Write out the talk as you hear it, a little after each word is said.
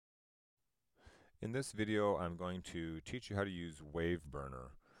In this video, I'm going to teach you how to use Waveburner.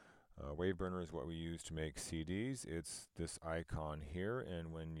 Waveburner is what we use to make CDs. It's this icon here,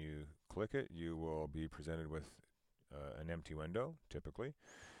 and when you click it, you will be presented with an empty window, typically.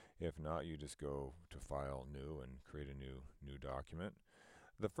 If not, you just go to File, New, and create a new document.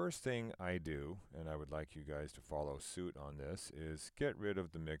 The first thing I do, and I would like you guys to follow suit on this, is get rid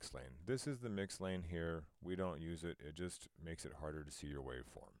of the mix lane. This is the mix lane here. We don't use it. It just makes it harder to see your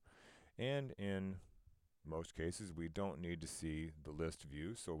waveform. And in most cases, we don't need to see the list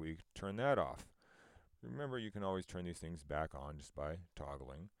view, so we turn that off. Remember, you can always turn these things back on just by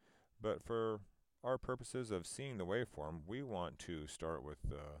toggling. But for our purposes of seeing the waveform, we want to start with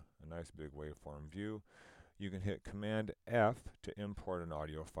a nice big waveform view. You can hit Command F to import an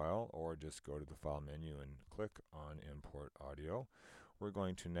audio file, or just go to the File menu and click on Import Audio. We're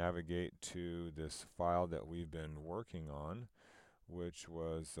going to navigate to this file that we've been working on, which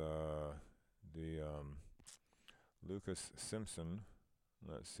was the Lucas Simpson.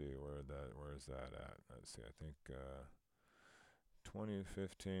 Let's see where is that at? Let's see. I think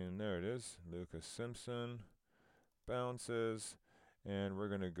 2015. There it is. Lucas Simpson bounces, and we're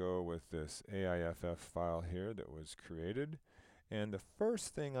going to go with this AIFF file here that was created. And the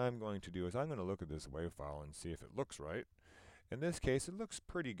first thing I'm going to do is I'm going to look at this WAV file and see if it looks right. In this case, it looks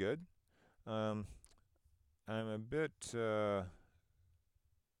pretty good. I'm a bit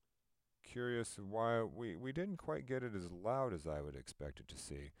curious why we didn't quite get it as loud as I would expect it to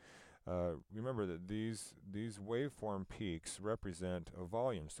see. Remember that these waveform peaks represent a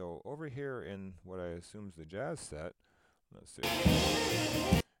volume. So over here in what I assume is the jazz set, let's see.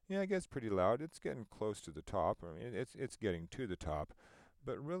 Yeah, it gets pretty loud. It's getting close to the top. I mean, it's getting to the top,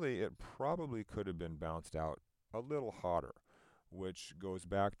 but really it probably could have been bounced out a little hotter, which goes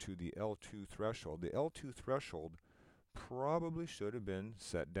back to the L2 threshold. The L2 threshold probably should have been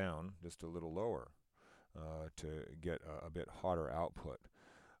set down just a little lower to get a bit hotter output.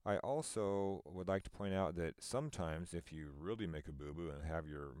 I also would like to point out that sometimes if you really make a boo-boo and have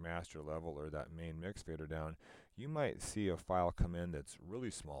your master level or that main mix fader down, you might see a file come in that's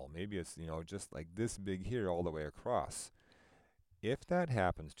really small. Maybe it's, just like this big here all the way across. If that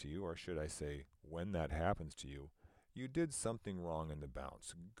happens to you, or should I say when that happens to you, you did something wrong in the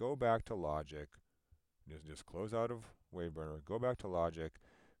bounce. Go back to Logic. Just close out of Waveburner, go back to Logic,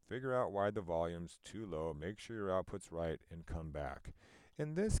 figure out why the volume's too low, make sure your output's right, and come back.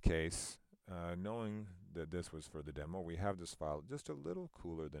 In this case, knowing that this was for the demo, we have this file just a little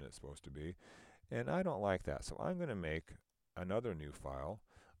cooler than it's supposed to be, and I don't like that. So I'm going to make another new file.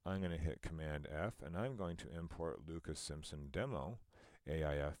 I'm going to hit Command F, and I'm going to import Lucas Simpson Demo,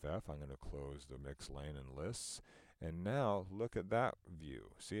 AIFF. I'm going to close the mix lane and lists. And now look at that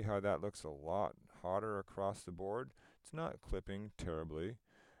view. See how that looks a lot hotter across the board? It's not clipping terribly,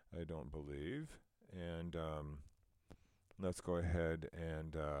 I don't believe. And let's go ahead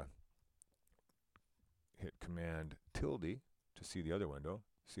and hit Command tilde to see the other window.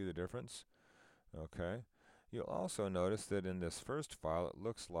 See the difference? Okay. You'll also notice that in this first file, it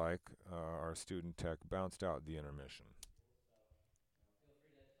looks like our student tech bounced out the intermission.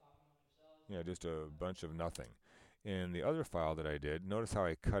 Yeah, just a bunch of nothing. In the other file that I did, notice how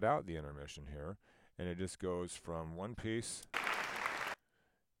I cut out the intermission here, and it just goes from one piece.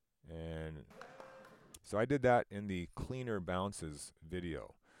 And so I did that in the cleaner bounces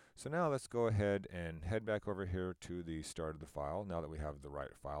video. So now let's go ahead and head back over here to the start of the file, now that we have the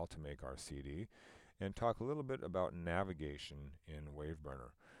right file to make our CD, and talk a little bit about navigation in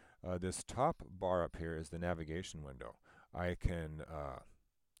Waveburner. This top bar up here is the navigation window. I can,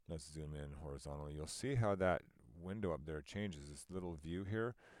 let's zoom in horizontally. You'll see how that window up there changes, this little view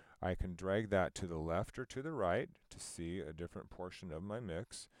here. I can drag that to the left or to the right to see a different portion of my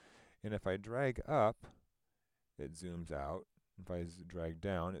mix. And if I drag up, it zooms out. If I drag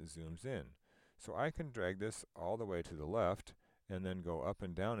down, it zooms in. So I can drag this all the way to the left and then go up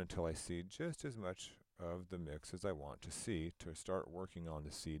and down until I see just as much of the mix as I want to see to start working on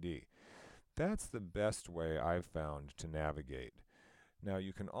the CD. That's the best way I've found to navigate. Now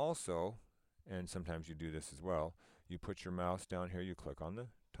you can also, and sometimes you do this as well, you put your mouse down here, you click on the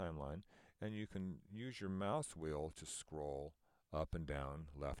timeline, and you can use your mouse wheel to scroll up and down,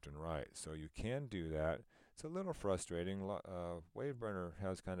 left and right. So you can do that. It's a little frustrating. Waveburner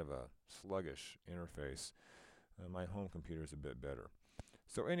has kind of a sluggish interface. My home computer is a bit better.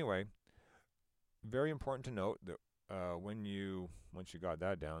 So anyway, very important to note that once you got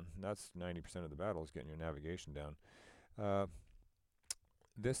that down, that's 90% of the battle is getting your navigation down.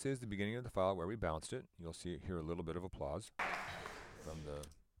 This is the beginning of the file where we bounced it. You'll hear a little bit of applause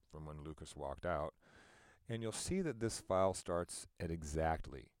from when Lucas walked out. And you'll see that this file starts at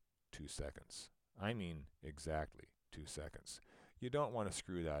exactly 2 seconds. I mean exactly 2 seconds. You don't want to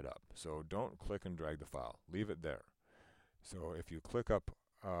screw that up, so don't click and drag the file. Leave it there. So if you click up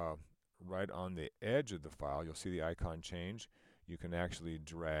right on the edge of the file, you'll see the icon change. You can actually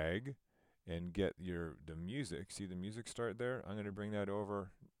drag and get the music. See the music start there? I'm going to bring that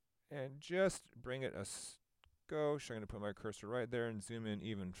over and just bring it a skosh. I'm going to put my cursor right there and zoom in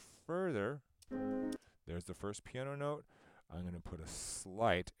even further. There's the first piano note. I'm going to put a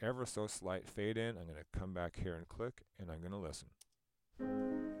slight, ever so slight fade in. I'm going to come back here and click, and I'm going to listen.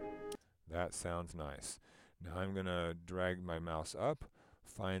 That sounds nice. Now I'm going to drag my mouse up,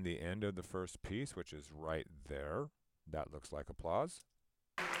 find the end of the first piece, which is right there. That looks like applause.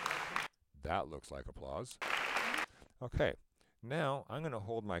 That looks like applause. Okay, now I'm going to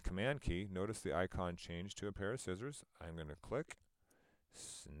hold my command key. Notice the icon changed to a pair of scissors. I'm going to click,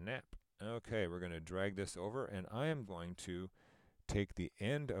 snap. Okay, we're going to drag this over, and I am going to take the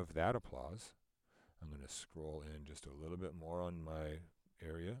end of that applause. I'm going to scroll in just a little bit more on my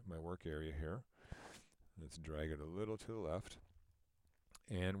area, my work area here. Let's drag it a little to the left.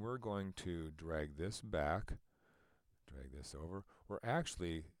 And we're going to drag this back, drag this over. We're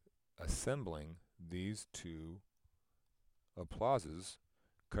actually assembling these two applauses,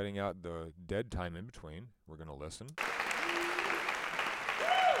 cutting out the dead time in between. We're going to listen.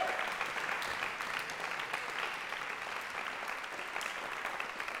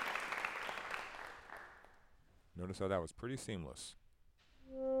 Notice how that was pretty seamless.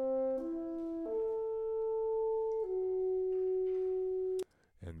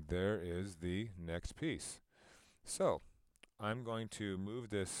 And there is the next piece. So I'm going to move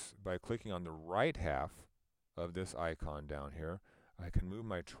this by clicking on the right half of this icon down here. I can move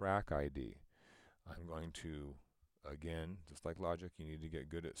my track ID. I'm going to, again, just like Logic, you need to get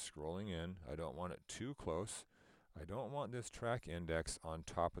good at scrolling in. I don't want it too close. I don't want this track index on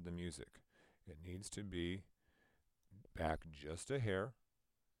top of the music. It needs to be back just a hair,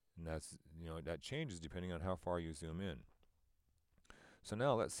 and that's, that changes depending on how far you zoom in. So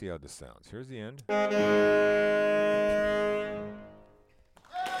now let's see how this sounds. Here's the end.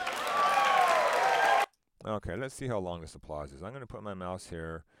 Okay, let's see how long this applause is. I'm going to put my mouse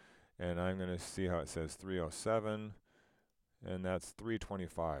here, and I'm going to see how it says 307, and that's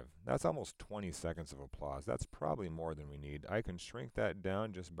 325. That's almost 20 seconds of applause. That's probably more than we need. I can shrink that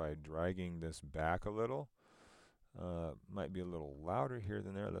down just by dragging this back a little. Might be a little louder here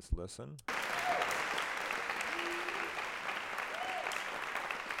than there. Let's listen.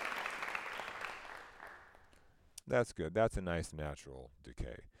 That's good. That's a nice natural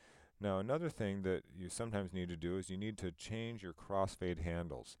decay. Now another thing that you sometimes need to do is you need to change your crossfade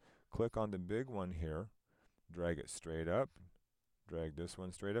handles. Click on the big one here, drag it straight up, drag this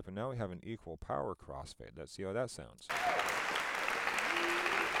one straight up, and now we have an equal power crossfade. Let's see how that sounds.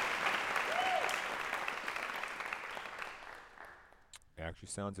 Actually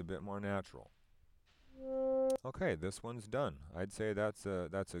sounds a bit more natural. Okay, this one's done. I'd say that's a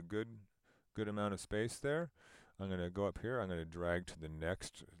good amount of space there. I'm going to go up here. I'm going to drag to the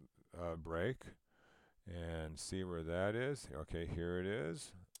next break and see where that is. Okay, here it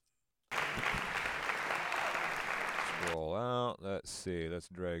is. Scroll out. Let's see. Let's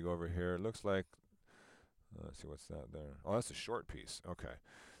drag over here. It looks like, let's see, what's that there? Oh, that's a short piece. Okay.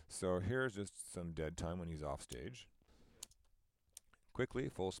 So here's just some dead time when he's off stage. Quickly,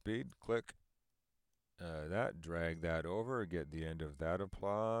 full speed, click. Drag that over, get the end of that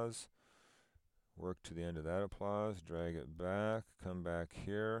applause. Work to the end of that applause, drag it back, come back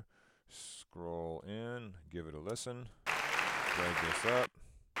here, scroll in, give it a listen, drag this up.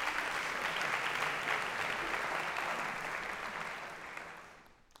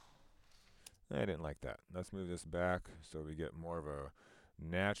 I didn't like that. Let's move this back so we get more of a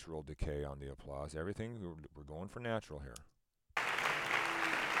natural decay on the applause. Everything, we're going for natural here.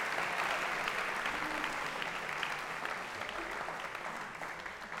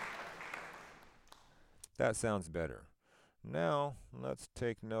 That sounds better. Now, let's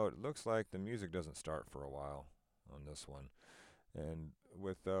take note. It looks like the music doesn't start for a while on this one. And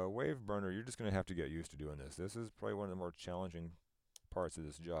with Waveburner, you're just going to have to get used to doing this. This is probably one of the more challenging parts of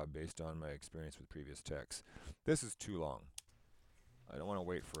this job based on my experience with previous techs. This is too long. I don't want to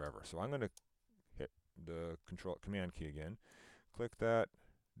wait forever. So I'm going to hit the command key again. Click that,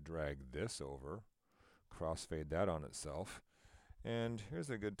 drag this over, crossfade that on itself. And here's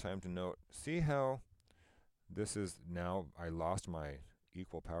a good time to note. See how this is now, I lost my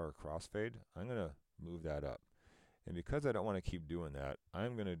equal power crossfade. I'm going to move that up. And because I don't want to keep doing that,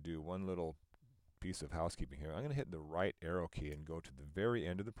 I'm going to do one little piece of housekeeping here. I'm going to hit the right arrow key and go to the very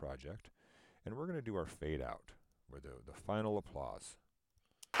end of the project. And we're going to do our fade out, or the final applause.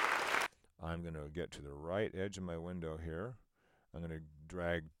 I'm going to get to the right edge of my window here. I'm going to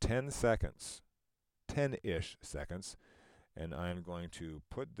drag 10 seconds, 10-ish seconds, and I'm going to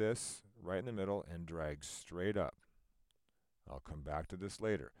put this right in the middle and drag straight up. I'll come back to this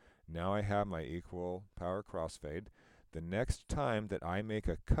later. Now I have my equal power crossfade. The next time that I make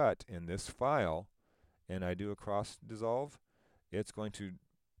a cut in this file and I do a cross dissolve, it's going to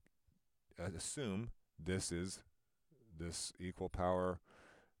assume this equal power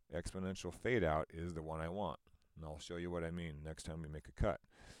exponential fade out is the one I want. And I'll show you what I mean next time we make a cut.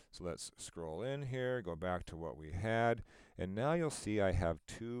 So let's scroll in here, go back to what we had, and now you'll see I have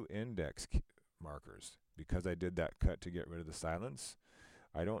two index markers. Because I did that cut to get rid of the silence,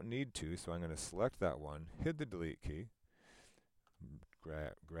 I don't need to, so I'm going to select that one, hit the delete key,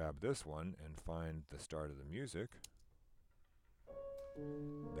 grab this one, and find the start of the music.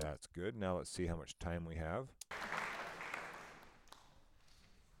 That's good. Now let's see how much time we have.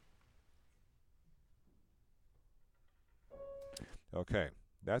 Okay,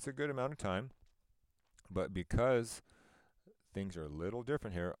 that's a good amount of time, but because things are a little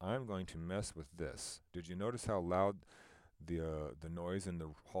different here, I'm going to mess with this. Did you notice how loud the noise in the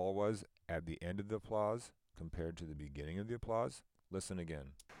hall was at the end of the applause compared to the beginning of the applause? Listen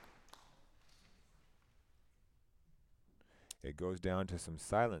again. It goes down to some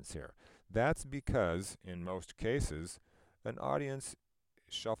silence here. That's because, in most cases, an audience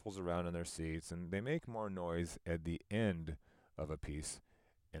shuffles around in their seats and they make more noise at the end of a piece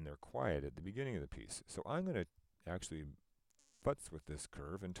and they're quiet at the beginning of the piece. So I'm going to actually futz with this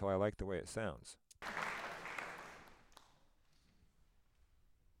curve until I like the way it sounds.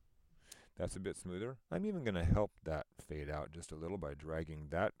 That's a bit smoother. I'm even going to help that fade out just a little by dragging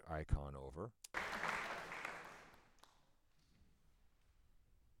that icon over.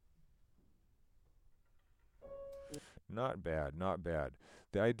 Not bad, not bad.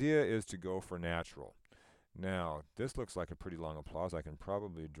 The idea is to go for natural. Now, this looks like a pretty long applause. I can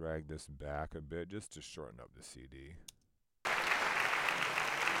probably drag this back a bit just to shorten up the CD.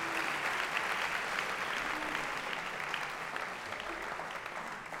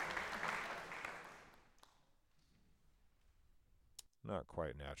 Not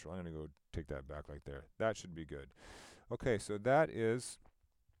quite natural. I'm going to go take that back like there. That should be good. Okay, so that is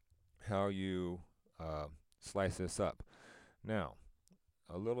how you slice this up. Now,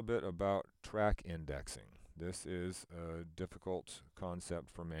 a little bit about track indexing. This is a difficult concept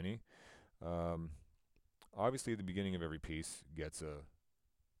for many. Obviously, the beginning of every piece gets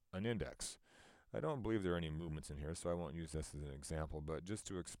an index. I don't believe there are any movements in here, so I won't use this as an example, but just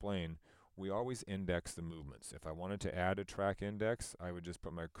to explain, we always index the movements. If I wanted to add a track index, I would just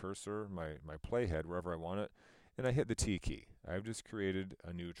put my cursor, my playhead, wherever I want it, and I hit the T key. I've just created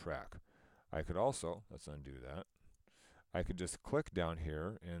a new track. I could also, let's undo that, I could just click down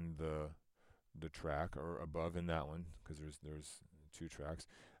here in the track, or above in that one, because there's two tracks.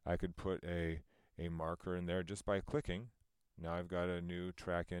 I could put a marker in there just by clicking. Now I've got a new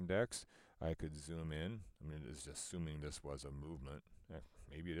track index. I could zoom in. I mean, it's just assuming this was a movement.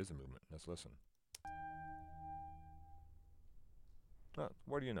 Maybe it is a movement. Let's listen.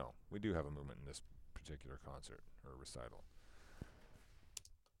 What do you know? We do have a movement in this particular concert or recital.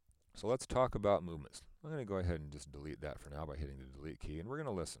 So let's talk about movements. I'm going to go ahead and just delete that for now by hitting the delete key, and we're going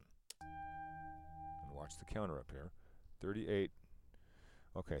to listen. And watch the counter up here. 38.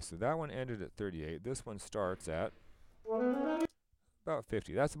 Okay, so that one ended at 38. This one starts at about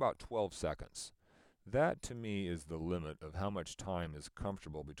 50. That's about 12 seconds. That, to me, is the limit of how much time is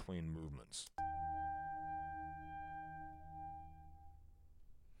comfortable between movements.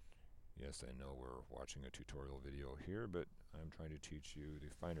 Yes, I know we're watching a tutorial video here, but I'm trying to teach you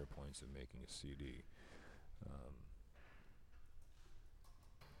the finer points of making a CD.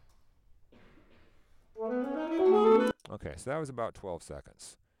 Okay, so that was about 12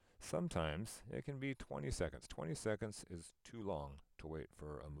 seconds. Sometimes it can be 20 seconds. 20 seconds is too long to wait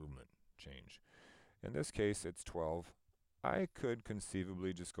for a movement change. In this case, it's 12. I could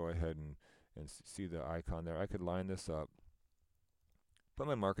conceivably just go ahead and see the icon there. I could line this up, put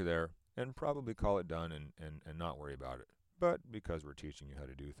my marker there, and probably call it done and not worry about it. But because we're teaching you how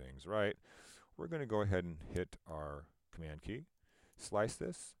to do things right, we're going to go ahead and hit our command key, slice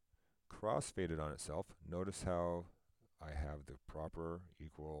this, cross-fade it on itself. Notice how I have the proper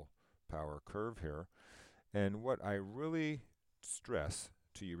equal power curve here. And what I really stress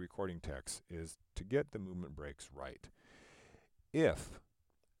to you recording techs is to get the movement breaks right.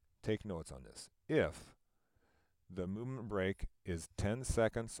 Take notes on this, if the movement break is 10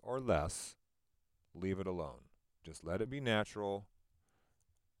 seconds or less, leave it alone. Just let it be natural.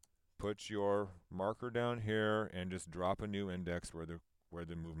 Put your marker down here and just drop a new index where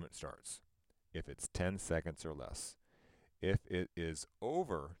the movement starts. if it's 10 seconds or less. If it is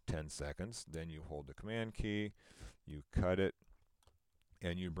over 10 seconds, then you hold the command key, you cut it,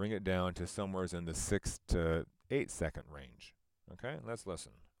 and you bring it down to somewhere in the 6 to 8 second range. Okay, let's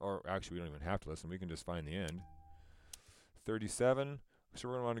listen. Or actually, we don't even have to listen. We can just find the end. 37. So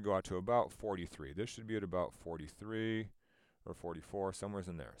we're going to want to go out to about 43. This should be at about 43 or 44, somewhere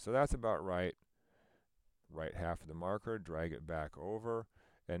in there. So that's about right. Right half of the marker, drag it back over.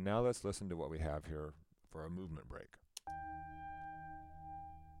 And now let's listen to what we have here for a movement break.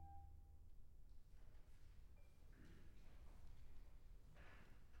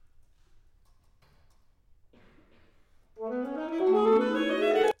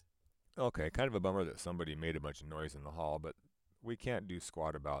 Okay, kind of a bummer that somebody made a bunch of noise in the hall, but we can't do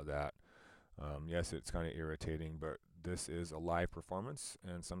squat about that. Yes, it's kind of irritating, but this is a live performance,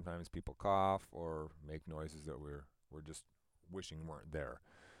 and sometimes people cough or make noises that we're just wishing weren't there.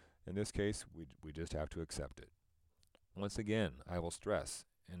 In this case, we just have to accept it. Once again, I will stress,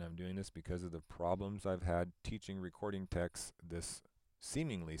 and I'm doing this because of the problems I've had teaching recording techs this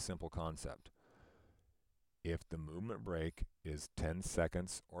seemingly simple concept. If the movement break is 10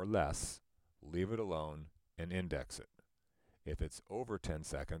 seconds or less, leave it alone and index it. If it's over 10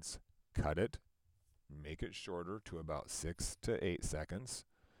 seconds, cut it, make it shorter to about 6 to 8 seconds,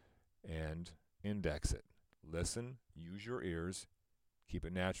 and index it. Listen, use your ears, keep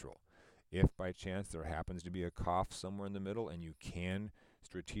it natural. If by chance there happens to be a cough somewhere in the middle and you can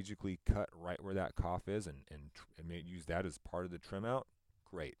strategically cut right where that cough is and use that as part of the trim out,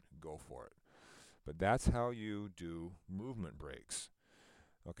 great, go for it. But that's how you do movement breaks.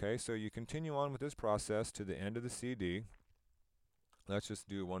 Okay, so you continue on with this process to the end of the CD. Let's just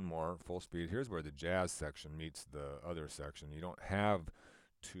do one more full speed. Here's where the jazz section meets the other section. You don't have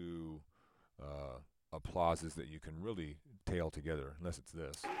two applauses that you can really tail together, unless it's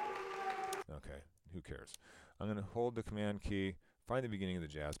this. Okay, who cares? I'm going to hold the command key, find the beginning of the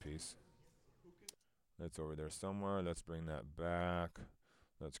jazz piece. That's over there somewhere. Let's bring that back.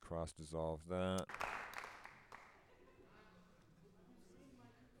 Let's cross-dissolve that.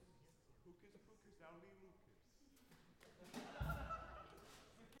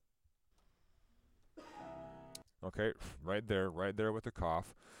 Okay, right there with the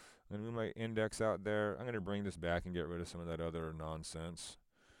cough. I'm going to move my index out there. I'm going to bring this back and get rid of some of that other nonsense.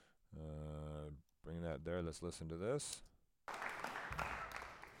 Bring that there. Let's listen to this.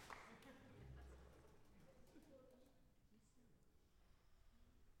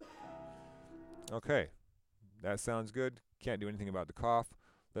 Okay, that sounds good. Can't do anything about the cough.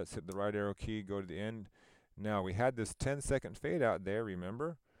 Let's hit the right arrow key, go to the end. Now, we had this 10-second fade out there,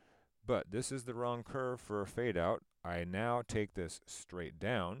 remember? But this is the wrong curve for a fade out. I now take this straight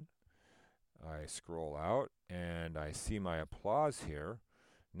down. I scroll out, and I see my applause here.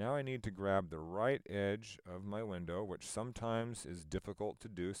 Now I need to grab the right edge of my window, which sometimes is difficult to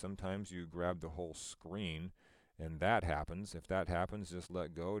do. Sometimes you grab the whole screen, and that happens. If that happens, just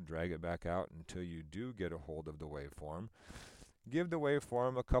let go, drag it back out until you do get a hold of the waveform. Give the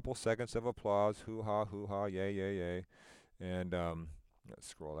waveform a couple seconds of applause, hoo-ha, yay, yay, yay. And let's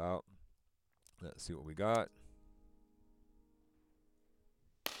scroll out. Let's see what we got.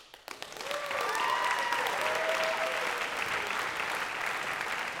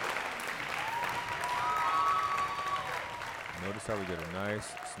 Notice how we get a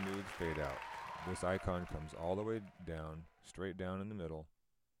nice, smooth fade out. This icon comes all the way down, straight down in the middle.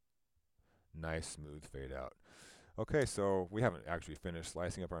 Nice, smooth fade out. Okay, so we haven't actually finished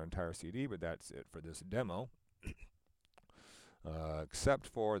slicing up our entire CD, but that's it for this demo. Except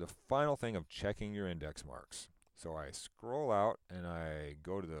for the final thing of checking your index marks. So I scroll out and I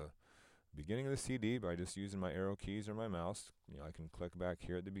go to the beginning of the CD by just using my arrow keys or my mouse. I can click back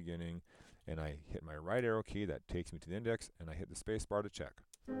here at the beginning, and I hit my right arrow key. That takes me to the index, and I hit the space bar to check.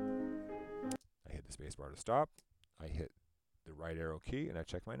 I hit the space bar to stop. I hit the right arrow key, and I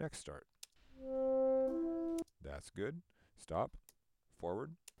check my next start. That's good. Stop.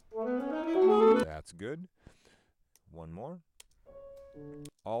 Forward. That's good. One more.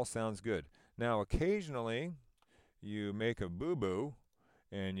 All sounds good. Now, occasionally, you make a boo-boo,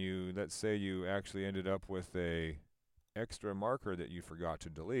 and let's say you actually ended up with a extra marker that you forgot to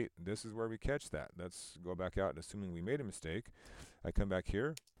delete. This is where we catch that. Let's go back out, and assuming we made a mistake. I come back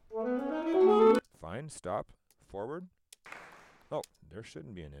here. Fine, stop, forward. Oh, there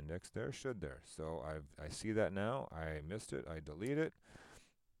shouldn't be an index there, should there? So I see that now. I missed it. I delete it.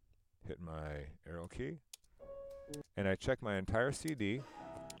 Hit my arrow key. And I check my entire CD.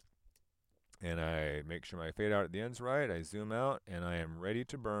 And I make sure my fade out at the end's right. I zoom out, and I am ready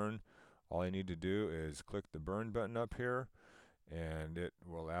to burn. All I need to do is click the burn button up here, and it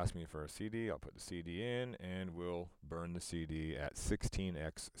will ask me for a CD. I'll put the CD in, and we'll burn the CD at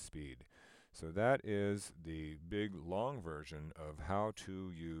 16x speed. So that is the big, long version of how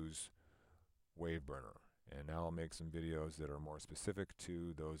to use Waveburner. And now I'll make some videos that are more specific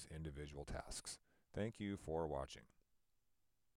to those individual tasks. Thank you for watching.